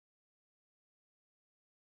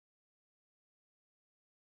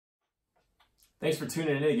Thanks for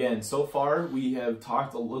tuning in again. So far, we have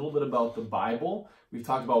talked a little bit about the Bible. We've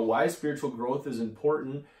talked about why spiritual growth is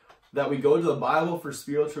important, that we go to the Bible for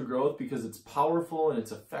spiritual growth because it's powerful and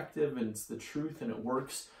it's effective and it's the truth and it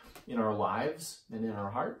works in our lives and in our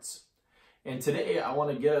hearts. And today, I want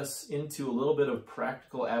to get us into a little bit of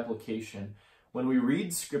practical application. When we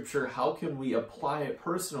read Scripture, how can we apply it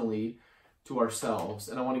personally to ourselves?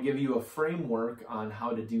 And I want to give you a framework on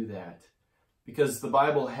how to do that, because the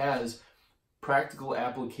Bible has practical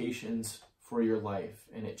applications for your life,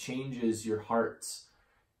 and it changes your hearts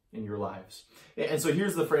and your lives. And so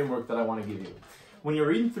here's the framework that I want to give you. When you're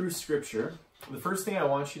reading through Scripture, the first thing I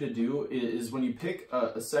want you to do is when you pick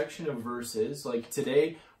a section of verses, like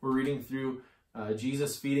today we're reading through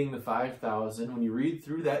Jesus feeding the 5,000. When you read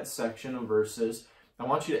through that section of verses, I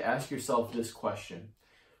want you to ask yourself this question: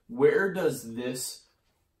 where does this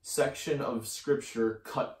section of Scripture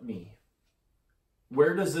cut me?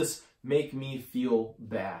 Where does this make me feel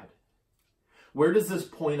bad? Where does this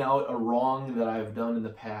point out a wrong that I have done in the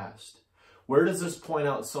past? Where does this point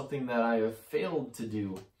out something that I have failed to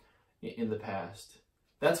do in the past?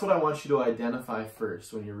 That's what I want you to identify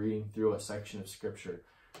first when you're reading through a section of Scripture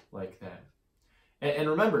like that. And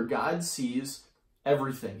remember, God sees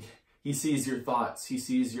everything. He sees your thoughts. He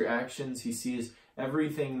sees your actions. He sees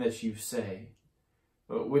everything that you say,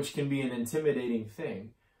 which can be an intimidating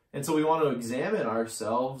thing. And so we want to examine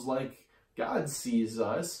ourselves like God sees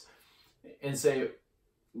us and say,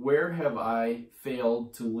 where have I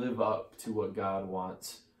failed to live up to what God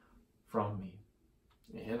wants from me?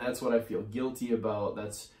 And that's what I feel guilty about.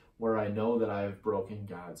 That's where I know that I have broken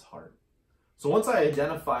God's heart. So once I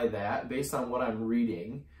identify that based on what I'm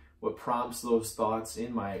reading, what prompts those thoughts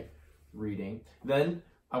in my reading, then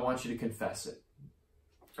I want you to confess it.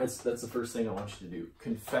 That's the first thing I want you to do.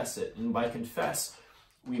 Confess it. And by confess,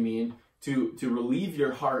 we mean to relieve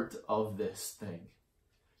your heart of this thing.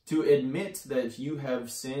 To admit that you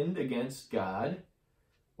have sinned against God,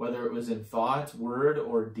 whether it was in thought, word,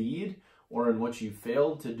 or deed, or in what you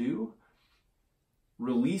failed to do.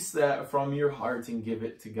 Release that from your heart and give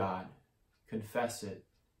it to God. Confess it.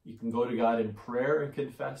 You can go to God in prayer and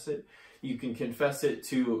confess it. You can confess it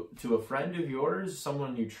to a friend of yours,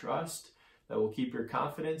 someone you trust that will keep your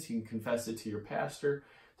confidence. You can confess it to your pastor.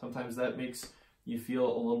 Sometimes that makes you feel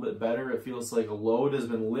a little bit better. It feels like a load has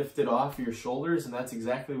been lifted off your shoulders, and that's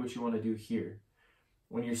exactly what you want to do here.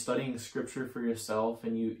 When you're studying Scripture for yourself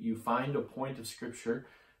and you find a point of Scripture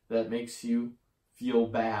that makes you feel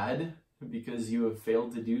bad because you have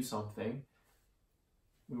failed to do something,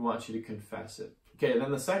 we want you to confess it. Okay, then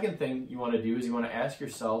the second thing you want to do is you want to ask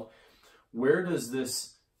yourself, where does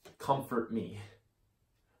this comfort me?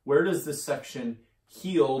 Where does this section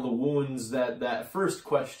heal the wounds that first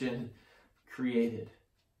question created?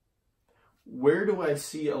 Where do I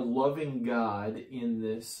see a loving God in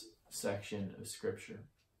this section of Scripture?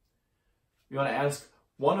 You want to ask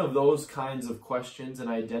one of those kinds of questions and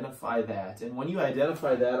identify that. And when you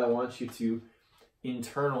identify that, I want you to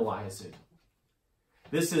internalize it.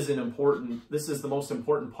 This is the most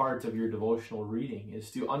important part of your devotional reading,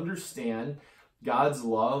 is to understand God's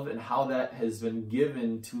love and how that has been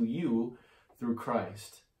given to you through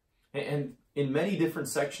Christ. And in many different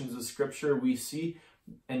sections of Scripture, we see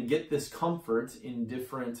and get this comfort in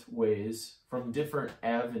different ways, from different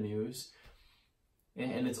avenues,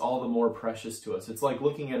 and it's all the more precious to us. It's like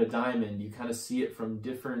looking at a diamond. You kind of see it from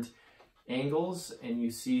different angles, and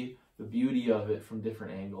you see the beauty of it from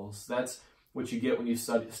different angles. That's what you get when you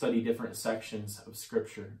study different sections of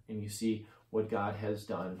Scripture, and you see what God has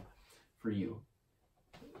done for you.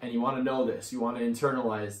 And you want to know this. You want to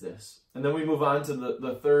internalize this. And then we move on to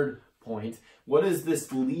the third point. What does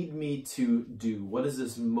this lead me to do? What does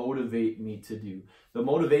this motivate me to do? The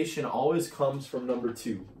motivation always comes from number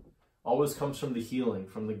 2. Always comes from the healing,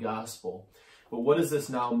 from the gospel. But what does this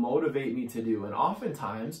now motivate me to do? And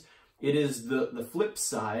oftentimes, it is the flip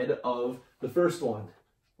side of the first one.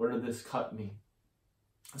 Where did this cut me?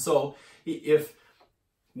 So if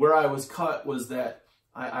where I was cut was that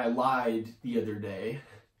I lied the other day,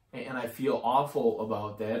 and I feel awful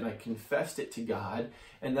about that, and I confessed it to God,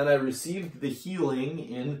 and then I received the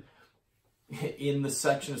healing in the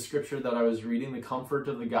section of Scripture that I was reading, the comfort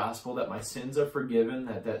of the gospel, that my sins are forgiven,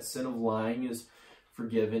 that sin of lying is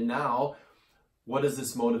forgiven. Now, what does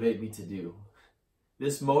this motivate me to do?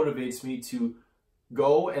 This motivates me to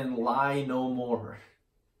go and lie no more.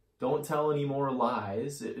 Don't tell any more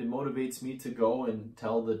lies. It motivates me to go and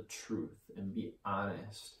tell the truth and be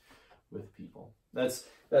honest with people. That's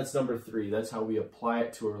number 3. That's how we apply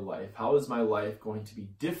it to our life. How is my life going to be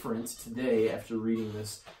different today after reading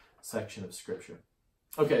this section of Scripture?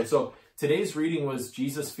 Okay, so today's reading was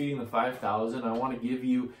Jesus feeding the 5,000. I want to give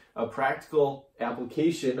you a practical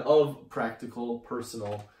application of practical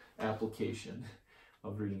personal application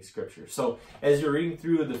of reading scripture. So as you're reading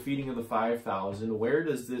through the feeding of the 5,000, where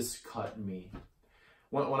does this cut me?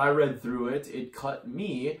 When I read through it, it cut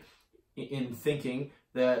me in thinking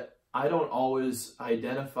that I don't always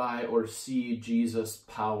identify or see Jesus'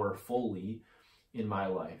 power fully in my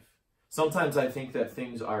life. Sometimes I think that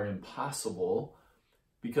things are impossible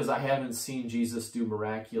because I haven't seen Jesus do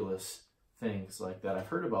miraculous things like that. I've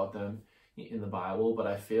heard about them in the Bible, but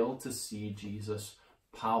I fail to see Jesus'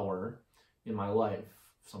 power in my life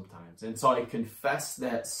sometimes. And so I confess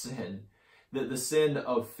that sin, that the sin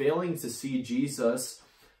of failing to see Jesus'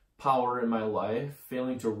 power in my life,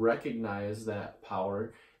 failing to recognize that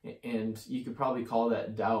power, and you could probably call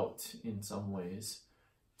that doubt in some ways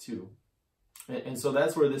too. And so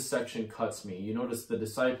that's where this section cuts me. You notice the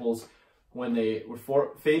disciples, when they were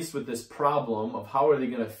faced with this problem of how are they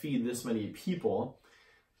going to feed this many people,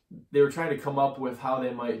 they were trying to come up with how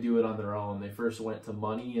they might do it on their own. They first went to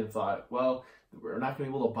money and thought, well, we're not going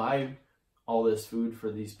to be able to buy all this food for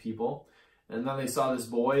these people. And then they saw this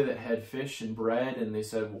boy that had fish and bread, and they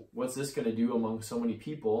said, what's this going to do among so many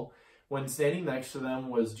people? When standing next to them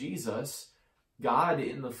was Jesus, God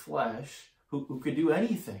in the flesh, who could do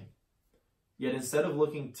anything. Yet instead of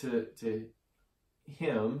looking to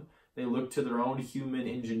him, they looked to their own human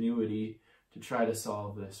ingenuity to try to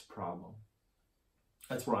solve this problem.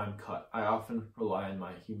 That's where I'm cut. I often rely on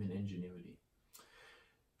my human ingenuity.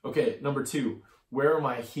 Okay, number 2. Where am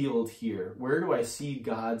I healed here? Where do I see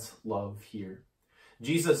God's love here?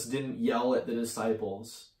 Jesus didn't yell at the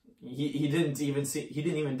disciples. He didn't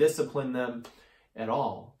even discipline them at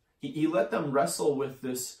all. He let them wrestle with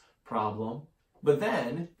this problem, but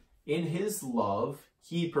then in his love,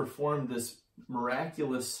 he performed this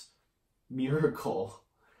miraculous miracle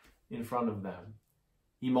in front of them.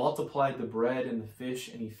 He multiplied the bread and the fish,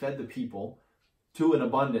 and he fed the people to an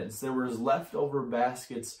abundance. There was leftover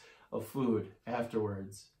baskets of food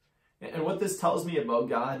afterwards. And what this tells me about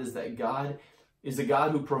God is that God is a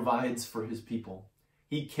God who provides for his people.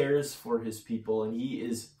 He cares for his people, and he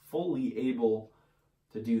is fully able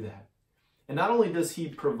to do that. And not only does he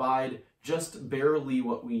provide just barely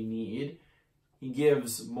what we need, he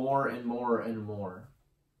gives more and more and more.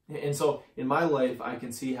 And so in my life, I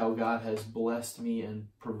can see how God has blessed me and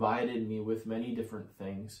provided me with many different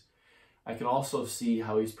things. I can also see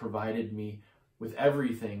how he's provided me with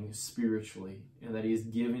everything spiritually, and that he's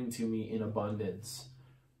given to me in abundance,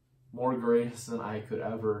 more grace than I could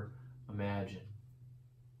ever imagine.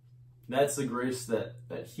 That's the grace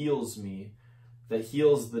that heals me, that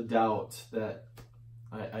heals the doubt that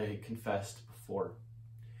I confessed before.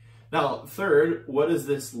 Now, third, what does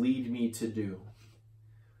this lead me to do?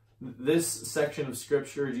 This section of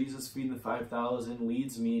scripture, Jesus feeding the 5,000,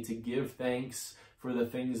 leads me to give thanks for the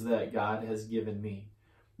things that God has given me.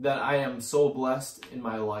 That I am so blessed in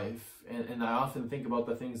my life, and I often think about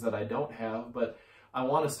the things that I don't have, but I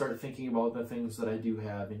want to start thinking about the things that I do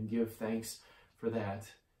have and give thanks for that.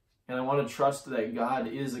 And I want to trust that God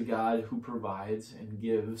is a God who provides and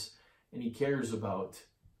gives, and he cares about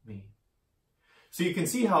me. So you can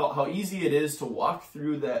see how easy it is to walk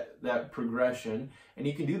through that progression, and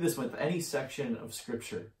you can do this with any section of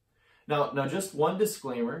Scripture. Now just one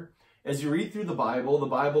disclaimer. As you read through the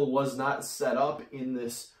Bible was not set up in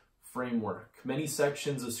this framework. Many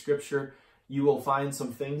sections of Scripture, you will find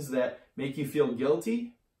some things that make you feel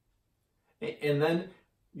guilty, and then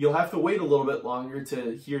you'll have to wait a little bit longer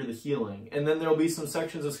to hear the healing. And then there'll be some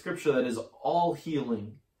sections of Scripture that is all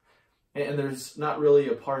healing, and there's not really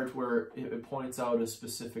a part where it points out a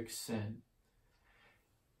specific sin.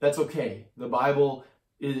 That's okay. The Bible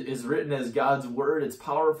is written as God's word. It's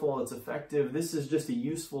powerful, it's effective. This is just a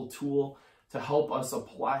useful tool to help us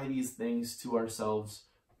apply these things to ourselves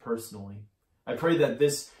personally. I pray that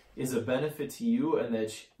this is a benefit to you and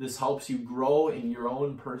that this helps you grow in your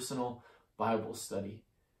own personal Bible study.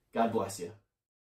 God bless you.